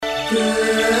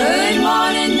Good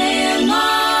morning, Mayor Mike.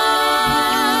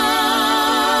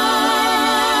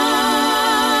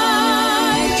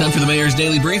 Time for the Mayor's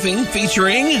Daily Briefing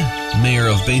featuring Mayor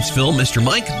of Batesville, Mr.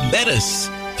 Mike Bettis.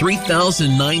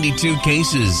 3,092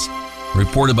 cases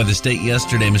reported by the state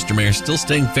yesterday. Mr. Mayor, still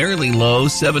staying fairly low.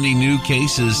 70 new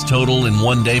cases total in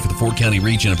one day for the Ford County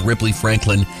region of Ripley,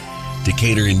 Franklin,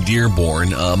 Decatur, and Dearborn.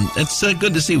 It's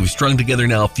good to see. We've strung together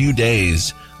now a few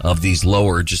days of these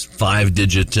lower, just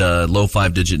low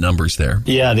five-digit numbers there.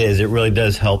 Yeah, it is. It really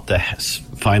does help to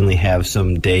finally have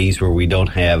some days where we don't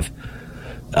have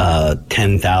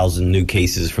 10,000 new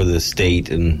cases for the state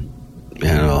and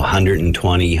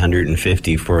 120,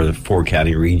 150 for the Ford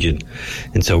County region.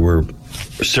 And so we're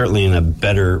certainly in a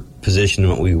better position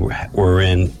than what we were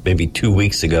in maybe 2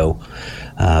 weeks ago.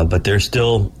 But there's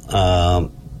still,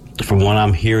 from what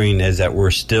I'm hearing, is that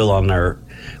we're still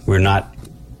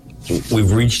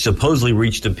we've supposedly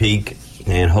reached a peak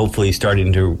and hopefully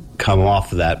starting to come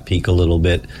off of that peak a little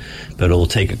bit. But it'll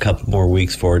take a couple more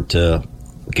weeks for it to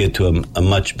get to a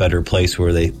much better place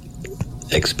where they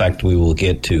expect we will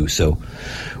get to. So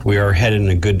we are headed in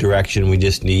a good direction. We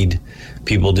just need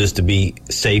people just to be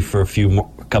safe for a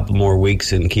couple more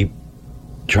weeks and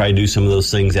try to do some of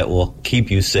those things that will keep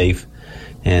you safe,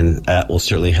 and that will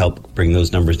certainly help bring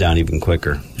those numbers down even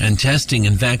quicker. And testing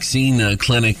and vaccine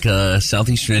clinic,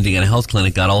 Southeastern Indiana Health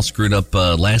Clinic, got all screwed up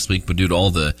last week, but due to all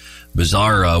the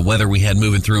bizarre weather we had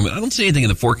moving through. I don't see anything in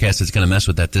the forecast that's going to mess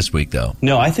with that this week, though.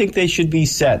 No, I think they should be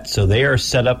set. So they are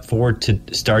set up for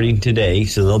starting today.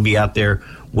 So they'll be out there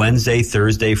Wednesday,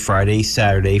 Thursday, Friday,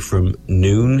 Saturday from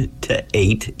noon to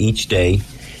 8 each day.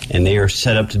 And they are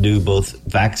set up to do both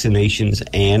vaccinations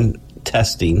and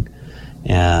testing.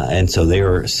 And so they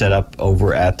are set up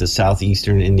over at the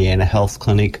Southeastern Indiana Health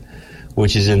Clinic,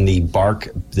 which is in the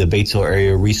Batesville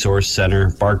Area Resource Center,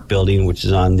 BARC building, which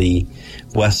is on the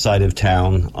west side of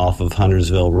town off of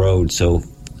Huntersville Road. So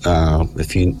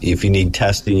if you need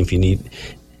testing,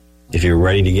 if you're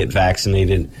ready to get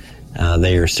vaccinated,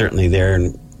 they are certainly there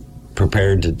and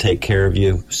prepared to take care of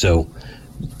you. So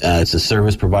it's a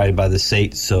service provided by the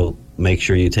state, so make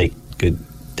sure you take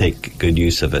good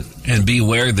use of it. And be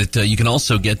aware that you can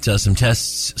also get some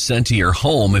tests sent to your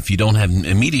home if you don't have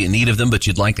immediate need of them, but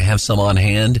you'd like to have some on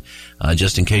hand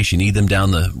just in case you need them down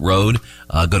the road.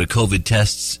 Go to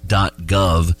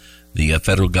covidtests.gov. The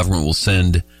federal government will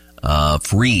send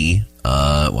free,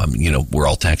 we're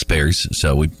all taxpayers,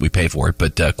 so we pay for it,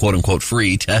 but quote-unquote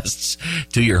free tests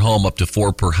to your home, up to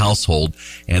 4 per household,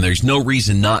 and there's no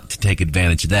reason not to take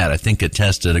advantage of that. I think a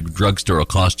test at a drugstore will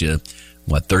cost you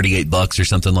 $38 or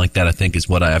something like that, I think is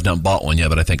what I've not bought one yet,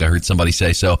 but I think I heard somebody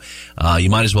say so. You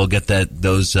might as well get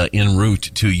those en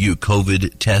route to you,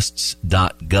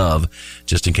 covidtests.gov,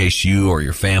 just in case you or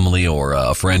your family or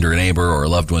a friend or a neighbor or a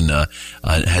loved one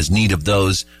has need of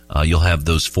those. You'll have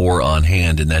those 4 on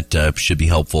hand, and that should be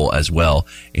helpful as well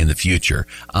in the future.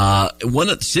 One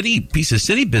piece of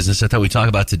city business I thought we'd talk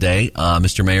about today,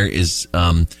 Mr. Mayor, is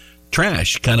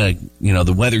trash.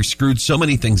 The weather screwed so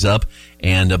many things up,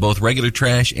 and both regular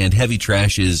trash and heavy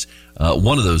trash is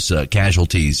one of those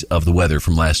casualties of the weather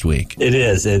from last week. It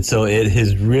is, and so it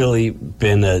has really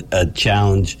been a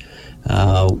challenge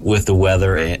with the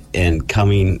weather, and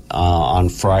coming on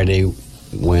Friday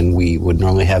when we would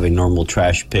normally have a normal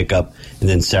trash pickup, and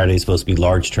then Saturday is supposed to be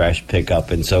large trash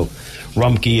pickup, and so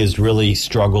Rumpke has really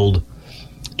struggled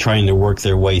trying to work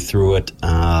their way through it.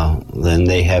 Then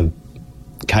they have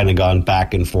kind of gone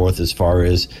back and forth as far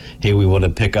as, hey, we want to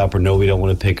pick up, or no, we don't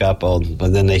want to pick up,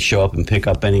 but then they show up and pick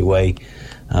up anyway.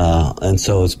 And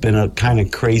so it's been a kind of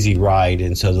crazy ride.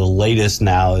 And so the latest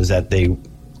now is that they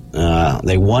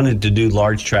wanted to do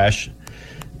large trash,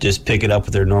 just pick it up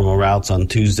with their normal routes on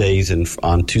Tuesday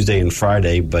and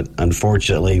Friday, but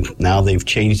unfortunately now they've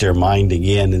changed their mind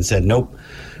again and said, nope,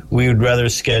 we would rather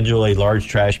schedule a large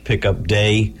trash pickup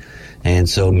day. And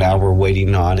so now we're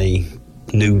waiting on a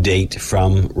new date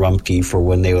from Rumpke for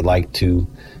when they would like to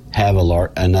have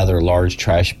another large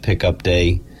trash pickup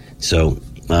day. So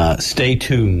stay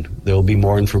tuned. There will be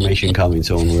more information coming.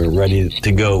 So when we're ready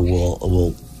to go,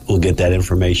 we'll get that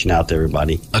information out to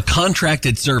everybody. A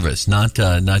contracted service, not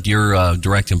your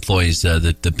direct employees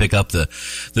that pick up the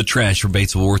trash for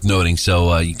Batesville, worth noting.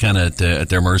 So you kind of at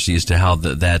their mercy as to how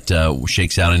that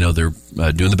shakes out. I know they're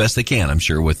doing the best they can, I'm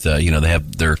sure, with they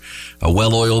have their a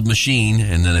well-oiled machine,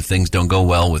 and then if things don't go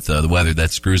well with the weather, that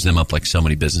screws them up like so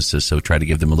many businesses. So try to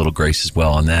give them a little grace as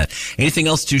well on that. Anything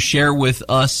else to share with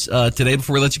us today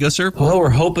before we let you go, sir? Well, we're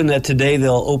hoping that today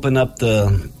they'll open up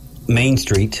the Main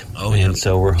Street. Oh, yeah. And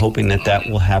so we're hoping that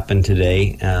will happen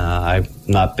today. I've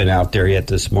not been out there yet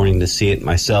this morning to see it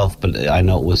myself, but I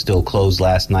know it was still closed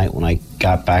last night when I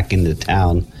got back into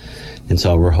town. And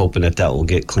so we're hoping that will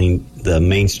get cleaned. The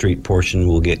Main Street portion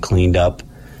will get cleaned up,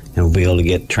 and we'll be able to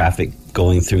get traffic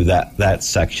going through that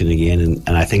section again.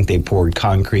 And I think they poured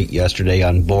concrete yesterday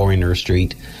on Boehringer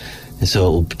Street. And so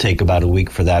it will take about a week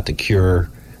for that to cure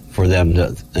for them,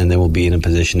 and then we'll be in a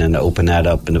position to open that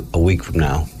up in a week from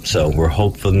now. So we're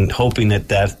hoping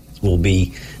that will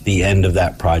be the end of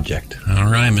that project. All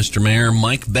right, Mr. Mayor.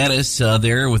 Mike Bettis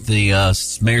there with the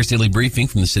Mayor's Daily Briefing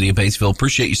from the city of Batesville.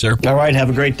 Appreciate you, sir. All right, have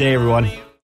a great day, everyone.